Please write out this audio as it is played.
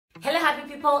Hello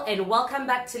happy people, and welcome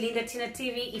back to Linda Tina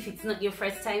TV. If it's not your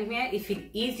first time here, if it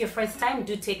is your first time,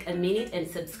 do take a minute and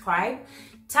subscribe.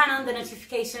 Turn on the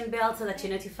notification bell so that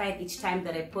you're notified each time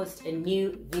that I post a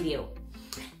new video.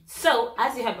 So,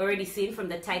 as you have already seen from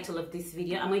the title of this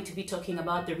video, I'm going to be talking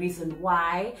about the reason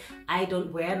why I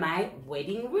don't wear my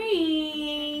wedding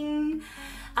ring.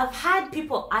 I've had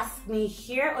people ask me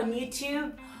here on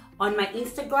YouTube, on my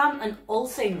Instagram, and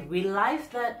also in real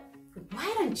life that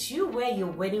why don't you wear your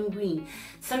wedding ring?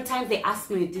 Sometimes they ask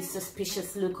me with this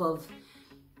suspicious look of,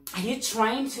 are you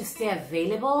trying to stay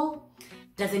available?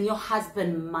 Doesn't your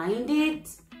husband mind it?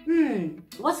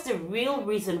 What's the real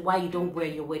reason why you don't wear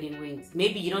your wedding rings?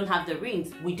 Maybe you don't have the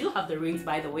rings. We do have the rings,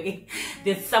 by the way.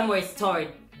 They're somewhere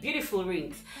stored. Beautiful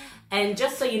rings. And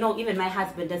just so you know, even my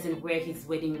husband doesn't wear his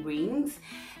wedding rings.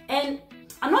 And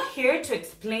I'm not here to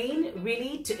explain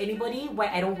really to anybody why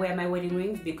I don't wear my wedding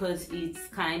rings, because it's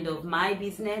kind of my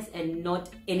business and not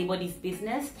anybody's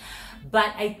business.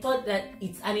 But I thought that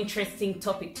it's an interesting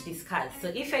topic to discuss. So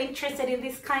if you're interested in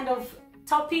this kind of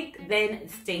topic, then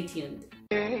stay tuned.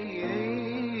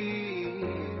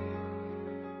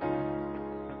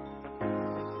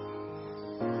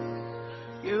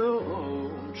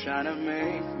 You trying to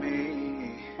make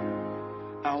me,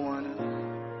 I wanna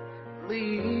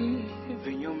leave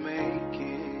and you're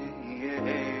making,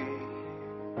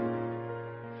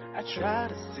 I try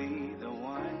to see the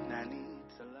one I need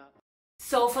to love.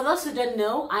 So for those who don't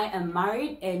know, I am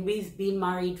married, and we've been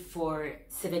married for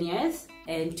 7 years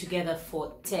and together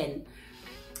for 10.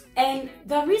 And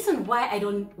the reason why I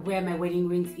don't wear my wedding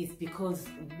rings is because,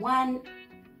 one,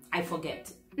 I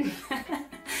forget.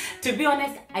 To be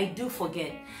honest, I do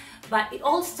forget. But it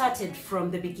all started from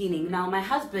the beginning. Now, my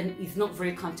husband is not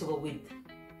very comfortable with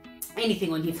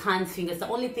anything on his hands, fingers. The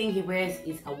only thing he wears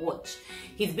is a watch.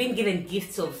 He's been given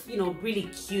gifts of, really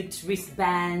cute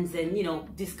wristbands and,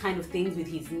 this kind of things with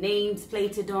his names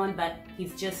plated on, but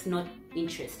he's just not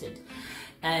interested.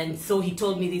 And so he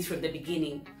told me this from the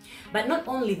beginning. But not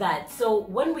only that, so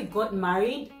when we got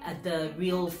married at the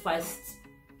real first,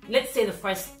 let's say the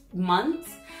first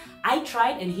month, I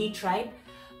tried and he tried,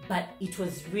 but it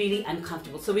was really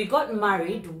uncomfortable. So we got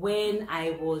married when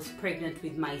I was pregnant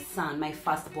with my son, my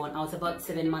firstborn. I was about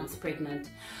 7 months pregnant.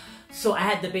 So I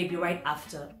had the baby right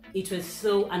after. It was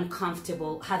so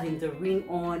uncomfortable having the ring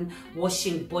on,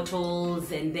 washing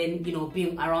bottles, and then,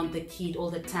 being around the kid all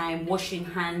the time, washing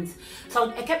hands.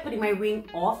 So I kept putting my ring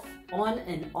off, on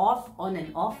and off, on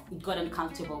and off. It got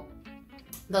uncomfortable.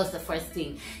 That was the first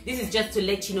thing. This is just to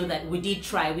let you know that we did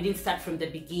try. We didn't start from the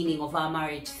beginning of our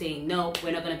marriage saying, no,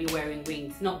 we're not going to be wearing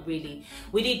rings. Not really.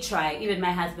 We did try. Even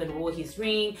my husband wore his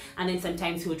ring, and then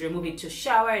sometimes he would remove it to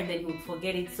shower and then he would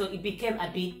forget it. So it became a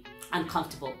bit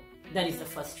uncomfortable. That is the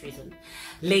first reason.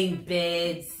 Laying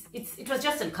beds, it was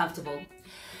just uncomfortable.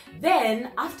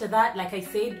 Then after that, like I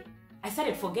said, I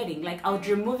started forgetting. Like, I would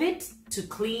remove it to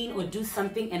clean or do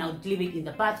something, and I would leave it in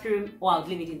the bathroom, or I would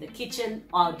leave it in the kitchen,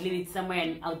 or I would leave it somewhere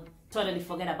and I would totally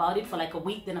forget about it for like a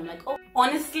week. Then I'm like, oh.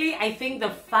 Honestly, I think the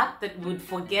fact that we would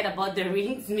forget about the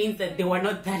rings means that they were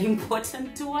not that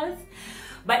important to us.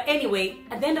 But anyway,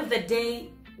 at the end of the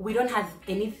day, we don't have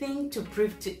anything to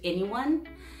prove to anyone.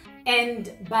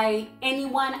 And by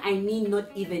anyone, I mean not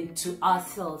even to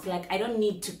ourselves. Like, I don't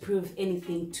need to prove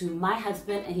anything to my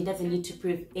husband, and he doesn't need to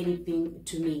prove anything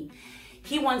to me.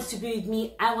 He wants to be with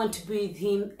me, I want to be with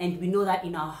him, and we know that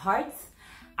in our hearts.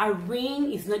 A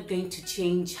ring is not going to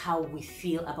change how we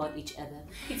feel about each other.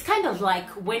 It's kind of like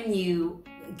when you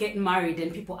get married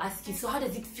and people ask you, so how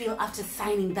does it feel after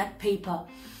signing that paper?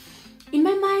 In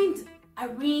my mind, a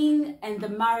ring and the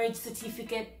marriage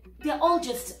certificate, they're all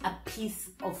just a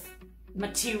piece of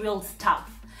material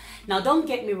stuff. Now, don't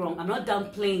get me wrong, I'm not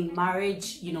downplaying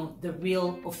marriage, the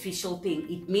real official thing.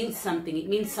 It means something. It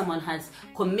means someone has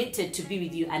committed to be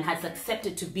with you and has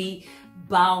accepted to be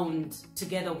bound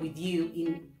together with you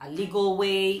in a legal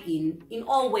way, in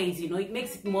all ways, it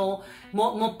makes it more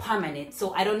permanent.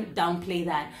 So I don't downplay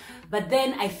that. But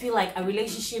then I feel like a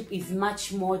relationship is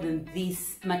much more than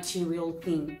this material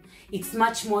thing. It's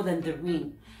much more than the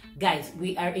ring. Guys,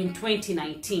 we are in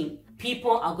 2019.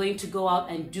 People are going to go out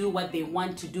and do what they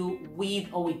want to do with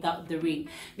or without the ring.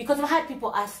 Because I've had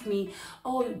people ask me,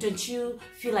 oh, don't you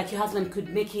feel like your husband could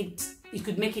make it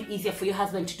easier for your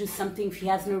husband to do something if he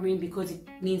has no ring, because it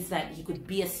means that he could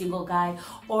be a single guy?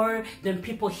 Or then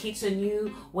people hit on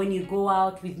you when you go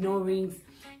out with no rings.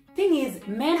 Thing is,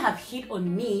 men have hit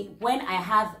on me when I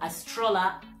have a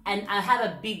stroller and I have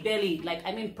a big belly, like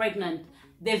pregnant.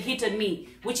 They've hit on me,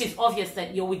 which is obvious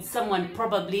that you're with someone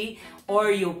probably,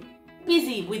 or you're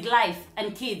busy with life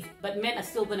and kids, but men are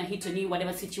still gonna hit on you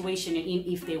whatever situation you're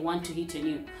in if they want to hit on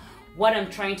you. What I'm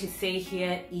trying to say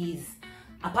here is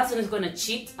a person who's going to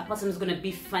cheat, a person who's going to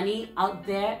be funny out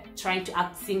there, trying to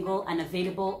act single and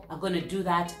available, are going to do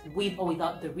that with or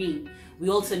without the ring. We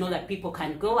also know that people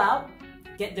can go out,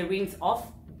 get the rings off,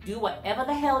 do whatever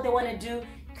the hell they want to do,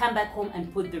 come back home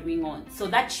and put the ring on. So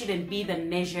that shouldn't be the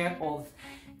measure of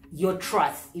your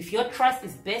trust. If your trust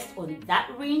is based on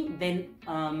that ring, then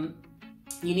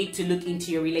you need to look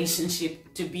into your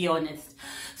relationship, to be honest.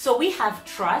 So we have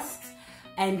trust,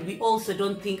 and we also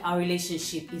don't think our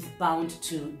relationship is bound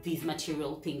to these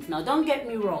material things. Now, don't get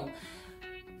me wrong.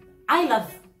 I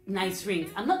love nice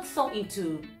rings. I'm not so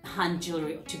into hand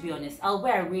jewelry, to be honest. I'll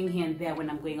wear a ring here and there when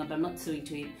I'm going out, but I'm not so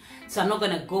into it. So I'm not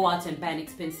going to go out and buy an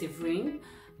expensive ring.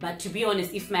 But to be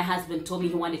honest, if my husband told me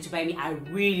he wanted to buy me a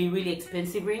really, really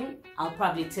expensive ring, I'll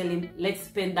probably tell him, let's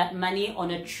spend that money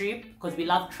on a trip, because we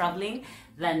love traveling,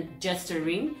 than just a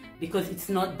ring, because it's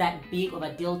not that big of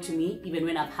a deal to me. Even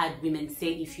when I've had women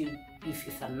say,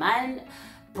 if a man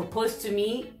proposed to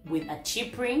me with a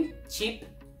cheap ring,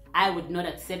 I would not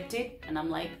accept it. And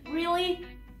I'm like, really?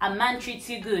 A man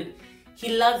treats you good.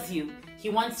 He loves you. He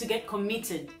wants to get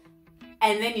committed.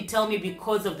 And then you tell me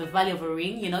because of the value of a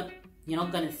ring, you're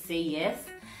not gonna say yes.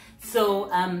 So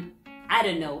I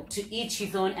don't know, to each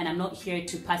his own, and I'm not here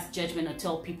to pass judgment or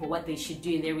tell people what they should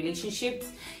do in their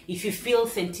relationships. If you feel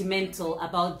sentimental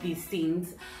about these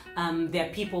things, there are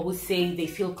people who say they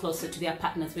feel closer to their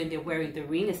partners when they're wearing the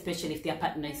ring, especially if their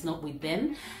partner is not with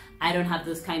them. I don't have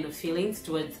those kind of feelings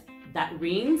towards that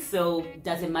ring, so it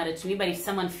doesn't matter to me. But if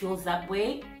someone feels that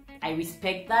way, I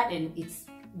respect that, and it's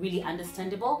really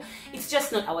understandable. It's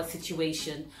just not our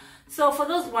situation. So for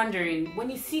those wondering, when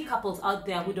you see couples out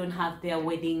there who don't have their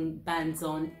wedding bands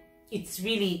on, it's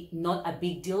really not a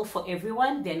big deal for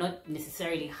everyone. They're not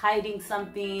necessarily hiding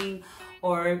something,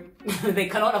 or they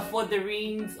cannot afford the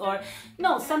rings, or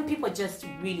no, some people just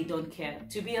really don't care.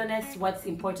 To be honest, what's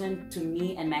important to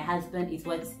me and my husband is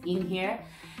what's in here.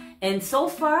 And so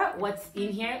far, what's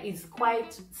in here is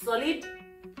quite solid.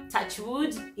 Touch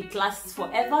wood, it lasts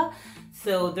forever.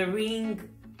 So the ring,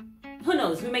 who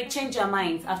knows, we may change our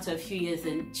minds after a few years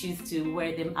and choose to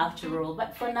wear them after all.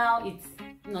 But for now, it's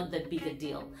not that big a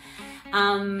deal.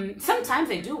 Sometimes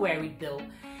I do wear it though.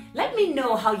 Let me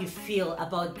know how you feel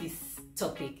about this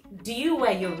topic. Do you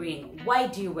wear your ring? Why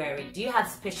do you wear it? Do you have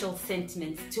special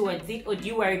sentiments towards it, or do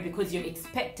you wear it because you're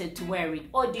expected to wear it,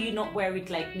 or do you not wear it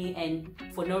like me and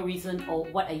for no reason, or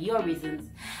what are your reasons?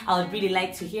 I would really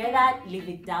like to hear that. Leave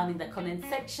it down in the comment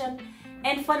section.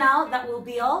 And for now, that will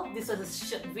be all. This was a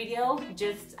short video,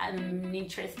 just an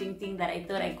interesting thing that I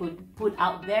thought I could put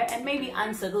out there and maybe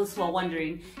answer those who are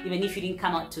wondering, even if you didn't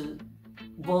come out to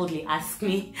boldly ask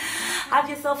me. Have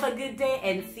yourself a good day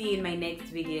and see you in my next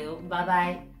video. Bye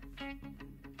bye.